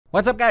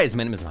What's up, guys?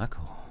 My name is Marco.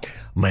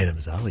 My name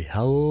is Ali.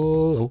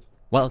 Hello.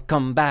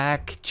 Welcome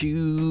back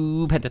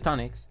to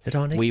Pentatonix.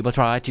 Pentatonix. We will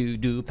try to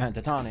do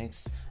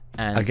Pentatonix.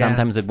 And Again,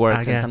 sometimes it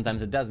works again. and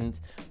sometimes it doesn't.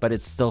 But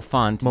it's still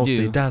fun to Mostly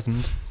do.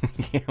 doesn't.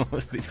 Yeah,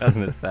 mostly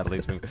doesn't. It's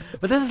sadly true.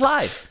 But this is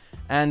live.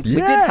 And we did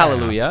Yeah.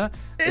 Hallelujah.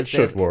 It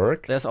should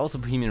work. There's also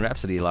Bohemian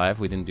Rhapsody live.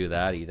 We didn't do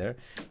that either.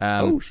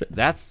 Oh, shit.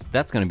 That's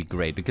going to be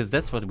great because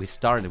that's what we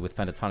started with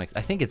Pentatonix.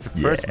 I think it's the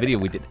first video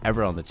we did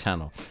ever on the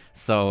channel.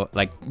 So,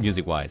 like,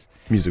 music-wise.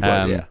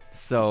 Music-wise, yeah.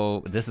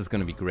 So this is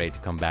going to be great to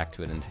come back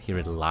to it and hear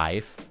it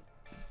live.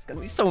 It's going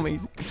to be so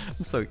amazing.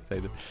 I'm so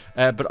excited.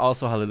 But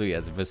also Hallelujah.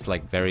 It was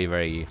like very,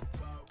 very...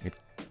 It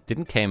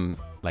didn't came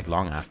like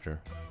long after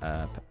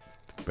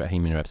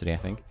Bohemian Rhapsody, I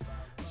think.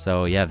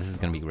 So yeah, this is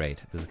gonna be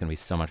great. This is gonna be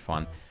so much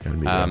fun.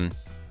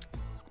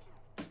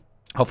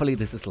 Hopefully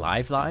this is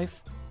live,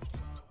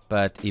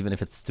 but even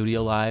if it's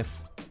studio live,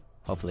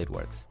 hopefully it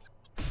works.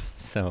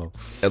 So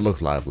It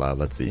looks live.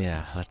 Let's see.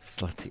 yeah, let's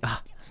see. Ah,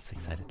 I'm so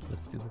excited.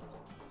 Let's do this.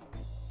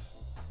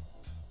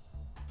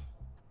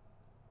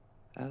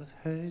 I've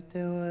heard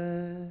there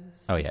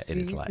was Oh yeah, it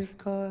is live.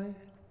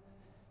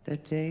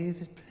 That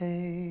David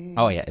played.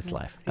 Oh yeah, it's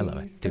live. I love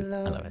it, dude.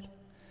 I love it.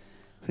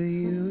 But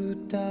you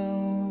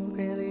don't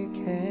really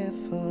care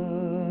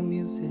for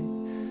music,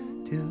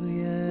 do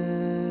you?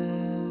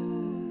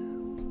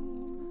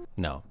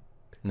 No,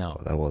 no,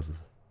 Oh, that was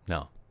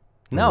no.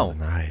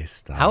 nice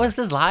stuff. How is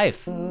this live?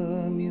 For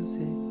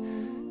music,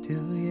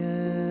 do you?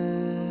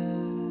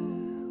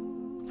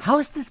 How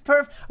is this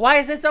perfect? Why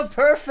is it so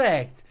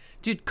perfect?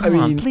 Dude, come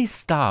on, please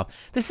stop.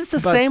 This is the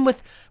same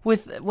with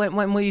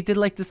when we did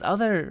like this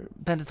other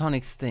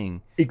Pentatonix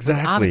thing.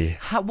 Exactly.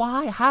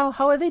 Why? How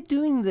are they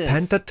doing this?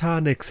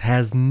 Pentatonix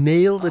has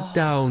nailed it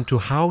down to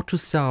how to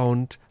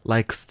sound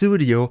like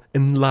studio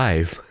in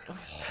live.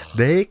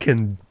 They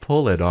can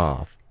pull it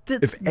off.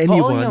 If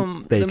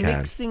anyone, they the can.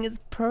 mixing is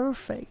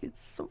perfect.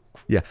 It's so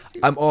cool. Yeah,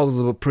 I'm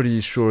also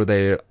pretty sure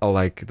they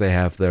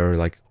have their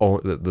like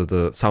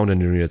the sound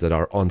engineers that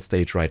are on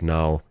stage right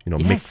now, you know,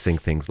 mixing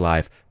things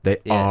live. They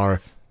are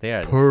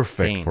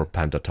perfect for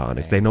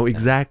Pentatonix. They know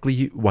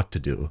exactly what to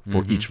do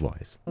for each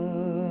voice. For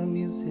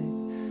music,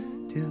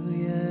 do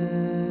you?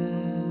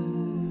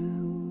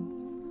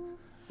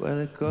 Well,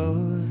 it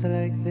goes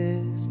like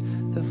this: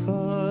 the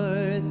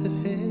fourth, the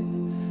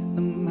fifth,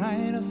 the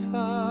minor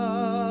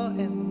fall,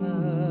 and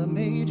the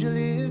major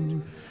lift.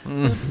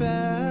 The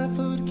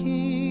baffled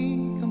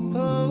king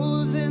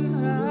composing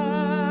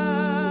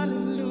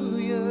hallelujah.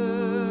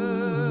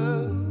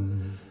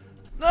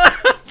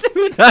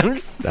 Dude, I'm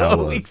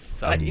so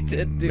excited,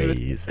 amazing.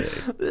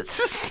 dude. This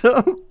is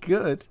so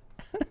good.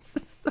 This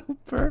is so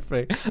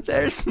perfect.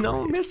 There's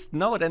no missed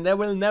note, and there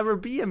will never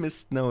be a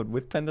missed note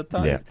with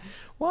Pentatonix. Yeah.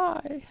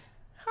 Why?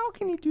 How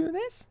can you do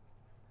this?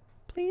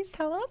 Please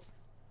tell us.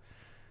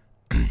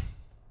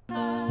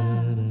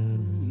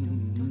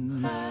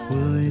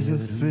 Well, your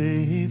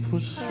faith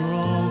was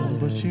strong,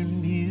 but you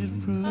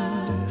needed proof.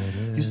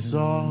 You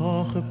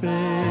saw her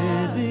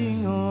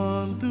bathing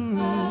on the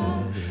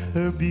roof,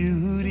 her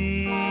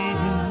beauty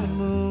in the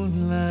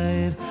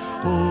moonlight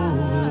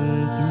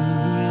overthrew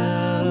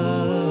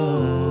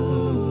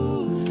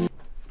you.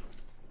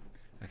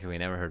 Okay, we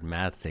never heard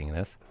Matt sing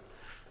this,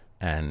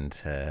 and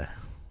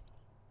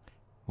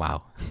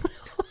wow.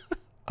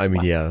 I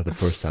mean, yeah, the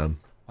first time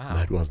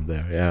Matt wasn't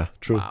there. Yeah,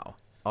 true. Wow.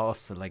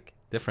 Also, like,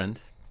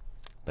 different,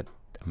 but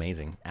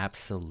amazing.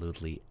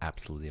 Absolutely,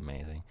 absolutely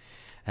amazing.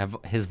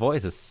 His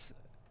voice is,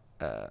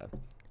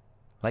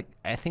 like,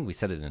 I think we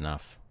said it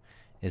enough.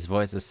 His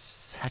voice is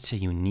such a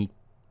unique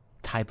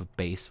type of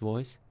bass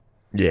voice.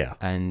 Yeah.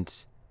 And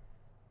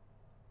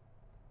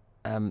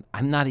I'm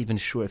not even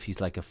sure if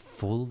he's like a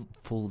full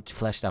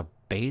fleshed out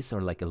bass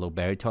or like a low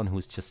baritone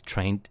who's just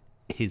trained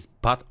his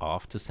butt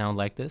off to sound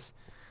like this.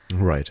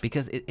 Right.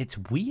 Because it's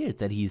weird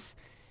that he's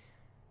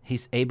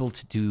able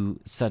to do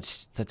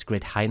such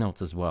great high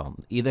notes as well.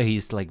 Either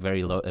he's like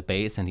very low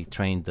bass and he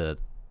trained the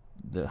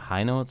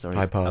high notes, or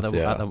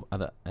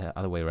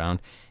other way around.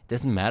 It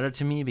doesn't matter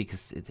to me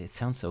because it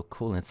sounds so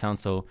cool and it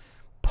sounds so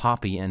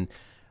poppy. And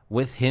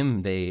with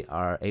him, they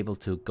are able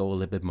to go a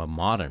little bit more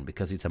modern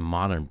because it's a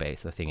modern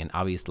bass, I think, and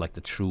obviously like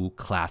the true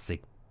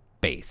classic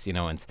bass, you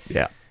know. And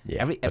yeah,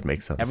 that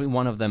makes sense. Every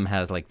one of them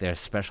has like their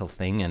special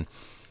thing, and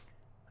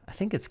I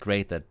think it's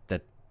great that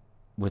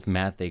with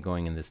Matt they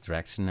going in this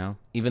direction now.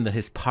 Even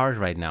his part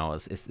right now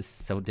is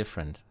so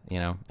different, you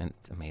know, and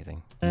it's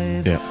amazing.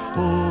 Yeah.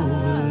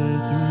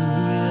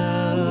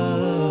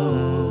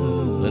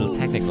 Little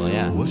technical,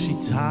 yeah. Well, she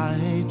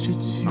tied you to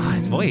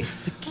his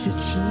voice. the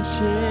kitchen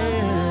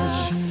chair.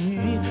 She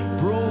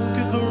broke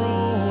the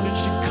throne and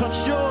she cut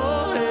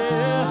your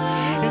hair.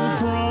 And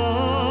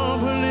from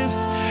her lips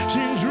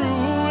she drew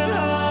it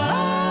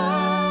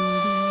out.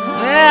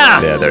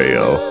 Yeah. Yeah, there you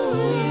go.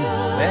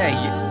 There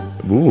you.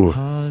 Ooh.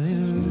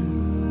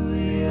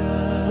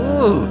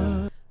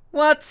 Ooh.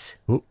 What?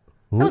 Ooh.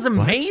 That was What?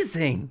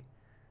 amazing.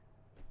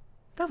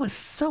 That was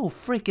so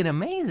freaking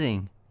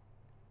amazing.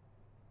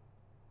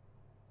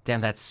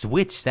 Damn, that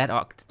switch,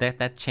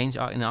 that change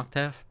in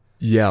octave.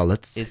 Yeah,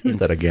 let's hear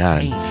that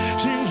again.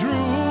 Damn.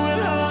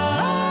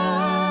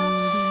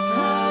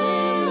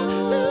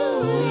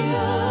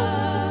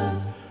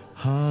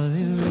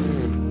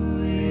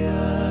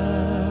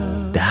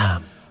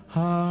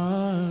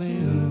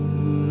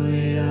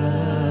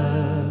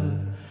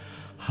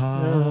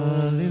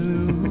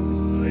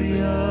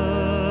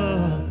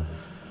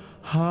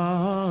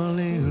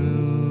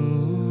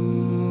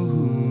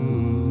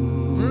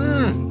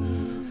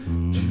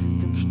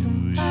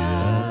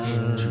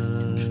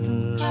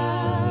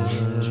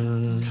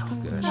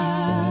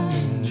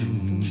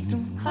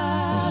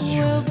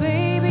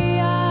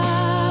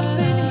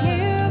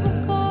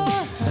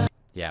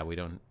 Yeah, we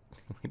don't.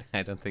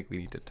 I don't think we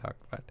need to talk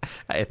about.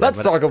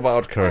 Let's talk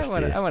about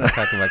Kirsty. I want to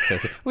talk about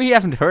Kirsty. We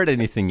haven't heard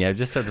anything yet.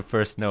 Just heard the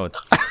first notes.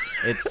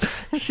 It's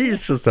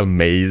she's just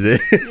amazing.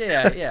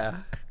 yeah.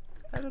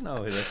 I don't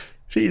know.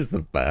 She's the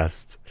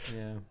best.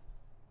 Yeah,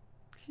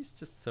 she's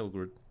just so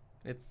good.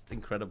 It's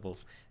incredible.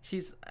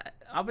 She's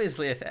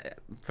obviously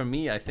for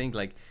me. I think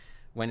like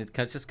when it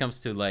just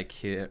comes to like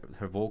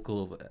her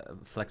vocal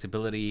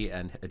flexibility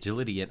and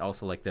agility, and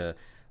also like the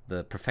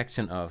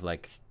perfection of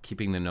like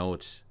keeping the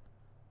note.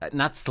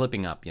 Not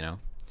slipping up, you know.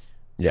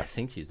 Yeah. I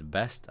think she's the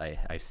best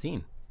I've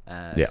seen.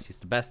 Yeah. She's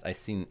the best I've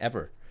seen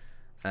ever.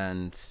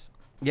 And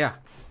yeah.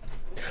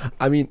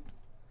 I mean,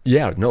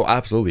 yeah, no,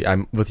 absolutely.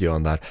 I'm with you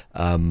on that.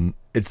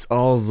 It's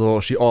also,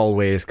 she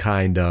always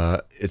kind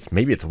of,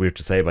 maybe it's weird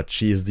to say, but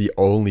she is the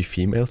only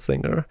female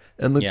singer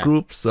in the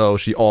group, so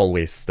she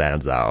always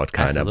stands out,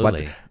 kind of.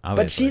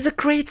 But she's a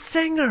great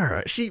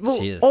singer. She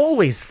will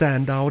always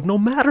stand out no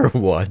matter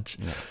what.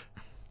 Yeah.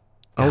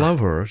 I love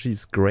her.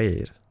 She's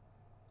great.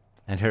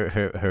 And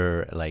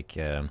her like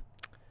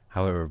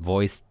how her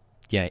voice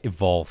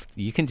evolved.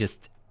 You can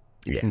just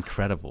it's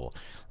incredible.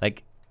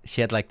 Like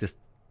she had like this,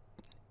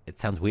 it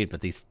sounds weird,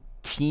 but this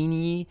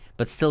teeny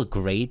but still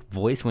great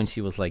voice when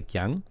she was like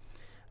young,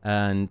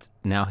 and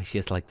now she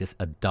has like this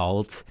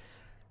adult,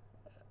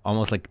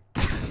 almost like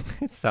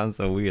it sounds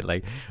so weird.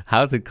 Like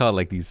how's it called?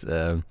 Like these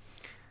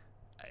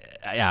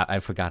I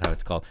forgot how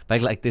it's called.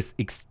 Like this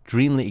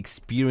extremely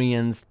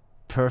experienced,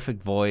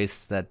 perfect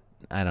voice that.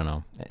 I don't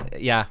know.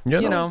 Yeah,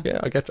 you know. Yeah,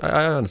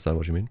 I understand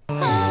what you mean.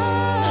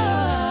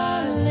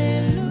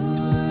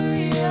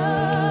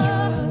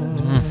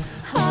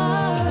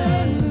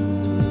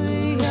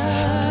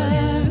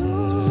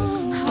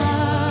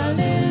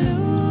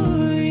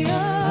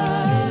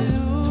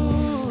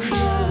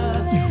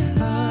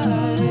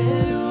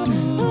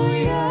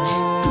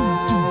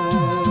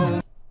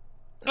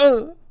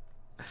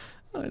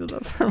 I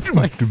love her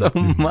voice so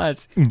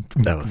much.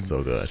 That was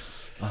so good.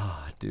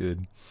 Oh,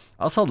 dude.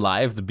 Also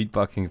live, the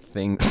beatboxing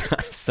things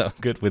are so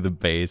good with the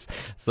bass.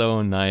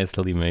 So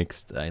nicely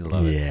mixed. I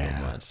love it so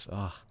much.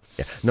 Oh.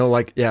 Yeah. No,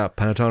 like,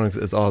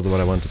 Pentatonix is also what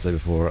I wanted to say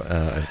before.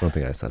 I don't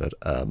think I said it.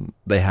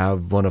 They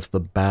have one of the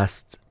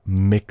best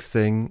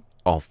mixing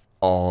of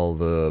all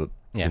the,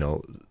 you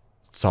know,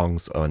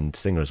 songs and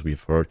singers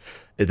we've heard.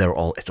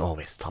 It's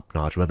always top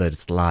notch, whether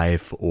it's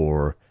live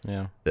or,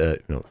 you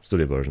know,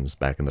 studio versions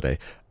back in the day.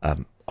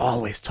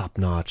 Always top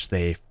notch.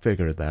 They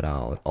figured that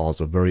out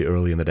also very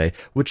early in the day,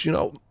 which, you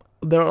know,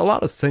 there are a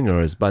lot of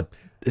singers, but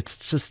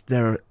it's just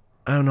their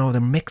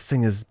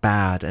mixing is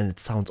bad and it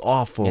sounds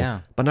awful. Yeah.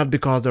 But not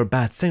because they're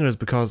bad singers,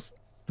 because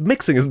the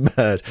mixing is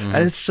bad. And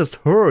it just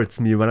hurts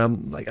me when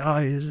I'm like,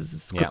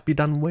 this could be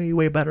done way,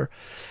 way better.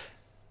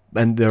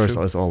 And there's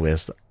as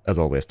always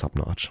top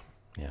notch.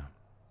 Yeah,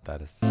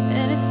 that is.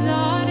 And it's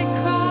not a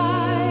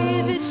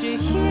cry that you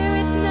hear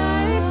at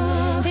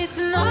night. It's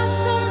not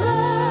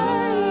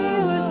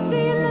somebody who's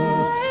seen the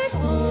light.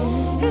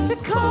 It's a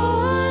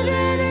cold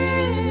and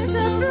it's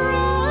a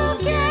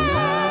broken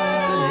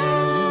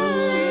hallelujah.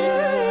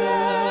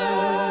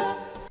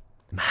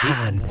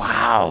 Man,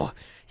 wow.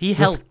 He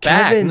held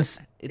back.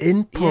 Kevin's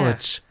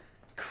input.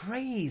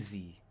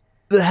 Crazy.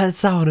 That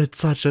sounded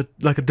such a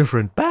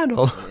different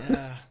panel.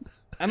 Yeah.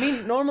 I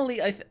mean,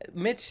 normally,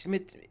 Mitch,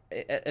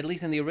 at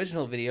least in the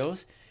original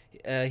videos,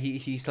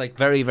 he's like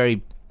very,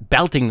 very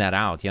belting that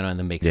out, you know, in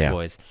the mixed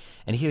voice.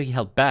 And here he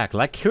held back,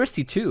 like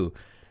Kirsty too.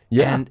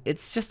 Yeah. And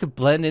it's just to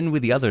blend in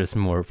with the others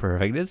more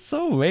perfect. It's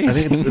so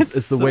amazing. I think it's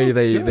the so way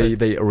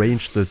they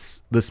arranged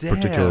this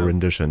particular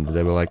rendition.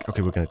 They were like,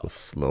 okay, we're gonna go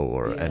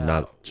slower and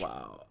not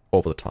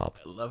over the top.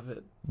 I love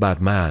it.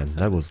 But man,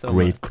 that was so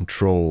great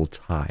controlled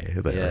high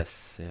there.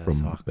 Yes.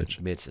 From Mitch.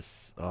 Mitch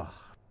is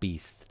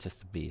beast,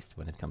 just a beast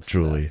when it comes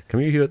truly. to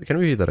that. Can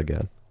we hear that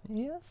again?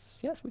 Yes,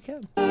 we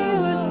can.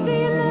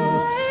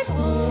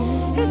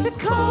 It's a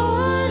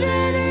cold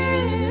and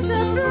it's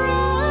a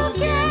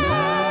broken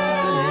hallelujah.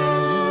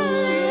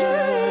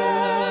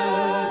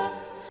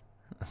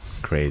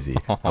 Crazy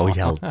how he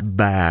held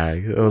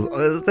back.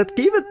 That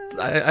gave it.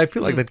 I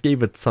feel like that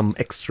gave it some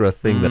extra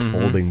thing, that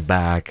holding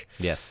back.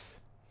 Yes.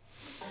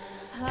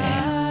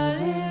 Damn.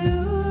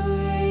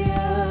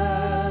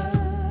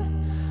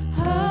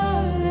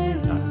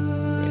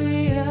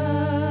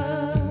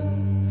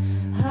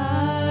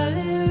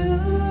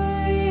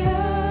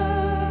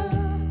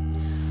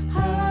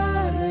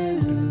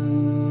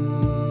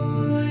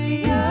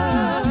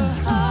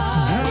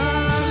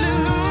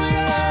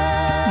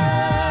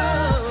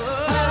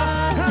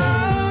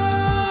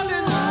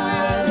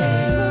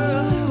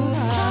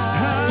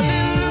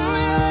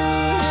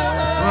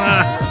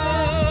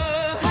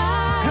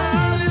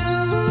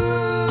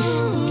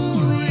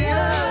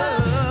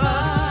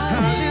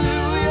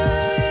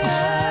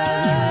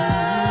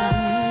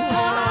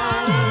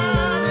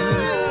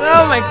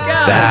 my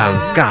god!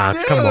 Damn, Scott,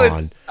 Dude. come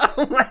on.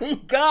 Oh my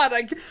god,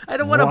 I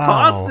don't want to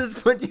pause this,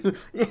 but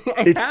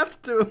I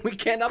have to. We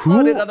can't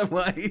upload it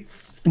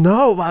otherwise.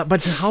 No,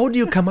 but how do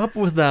you come up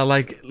with that?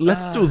 Like,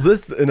 let's do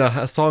this in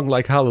a song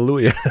like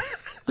Hallelujah.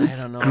 I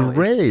don't know.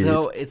 Great.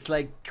 It's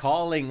like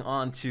calling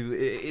onto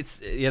it's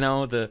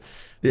the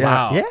Yeah,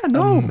 wow. yeah,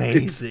 no,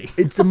 amazing.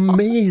 It's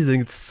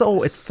amazing. It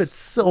fits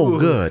so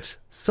good,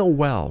 so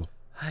well.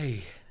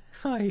 Hi.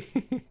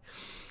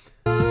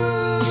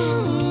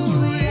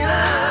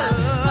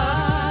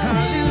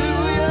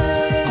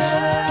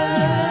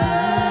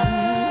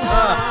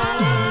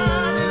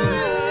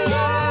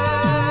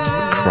 Just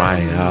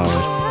crying out.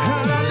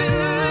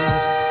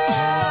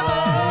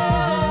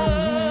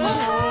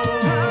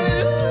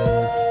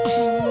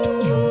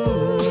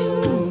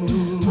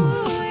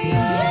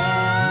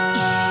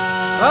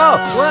 Oh,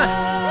 what?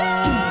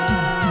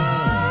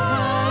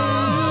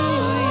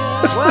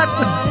 What?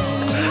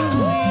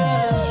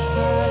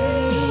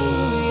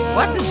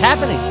 What is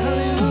happening?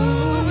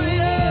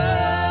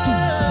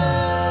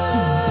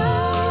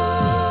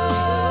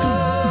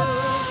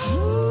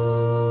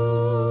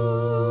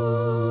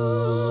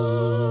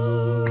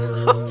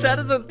 That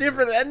is a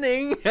different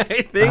ending, I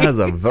think. That is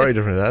a very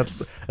different.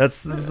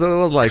 That's it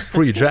was like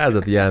free jazz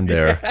at the end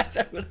there. Yeah,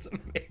 that was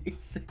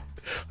amazing.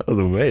 That was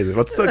amazing.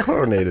 But so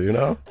coordinated, you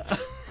know.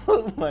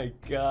 Oh my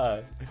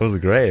god. It was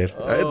great.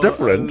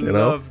 Different, you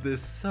know. I love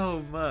this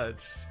so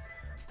much.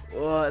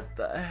 What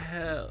the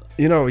hell?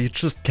 You know, you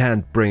just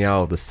can't bring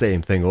out the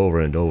same thing over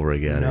and over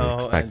again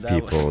and expect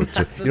people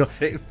to,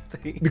 same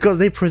thing. because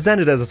they present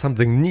it as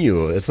something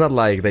new. It's not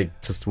like they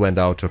just went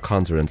out to a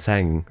concert and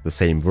sang the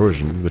same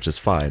version, which is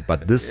fine.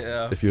 But this,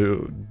 if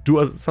you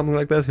do something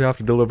like this, you have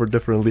to deliver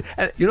differently.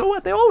 And you know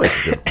what? They always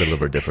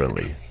deliver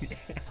differently.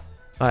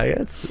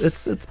 It's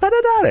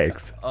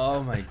Pentatonix.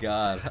 Oh my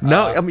god.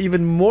 Now I'm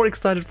even more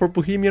excited for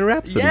Bohemian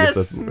Rhapsody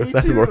yes, if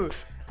that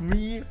works.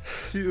 Me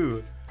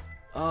too.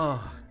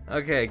 Oh,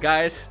 okay,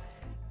 guys.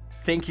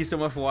 Thank you so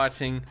much for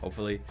watching.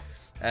 Hopefully,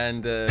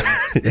 and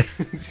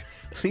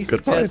please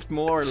suggest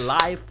more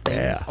live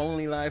things.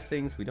 Only live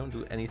things. We don't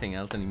do anything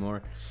else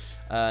anymore.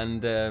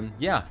 And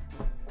yeah,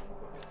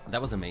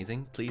 that was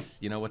amazing. Please,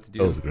 you know what to do.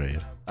 That was great.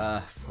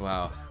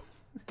 Wow,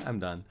 I'm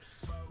done.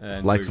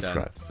 And like, we're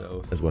subscribe. Done,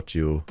 so is what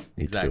you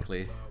need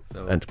exactly. to do.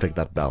 So and click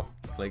that bell.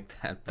 click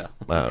that bell.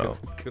 I don't know.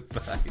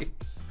 Goodbye.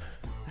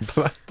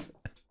 Bye.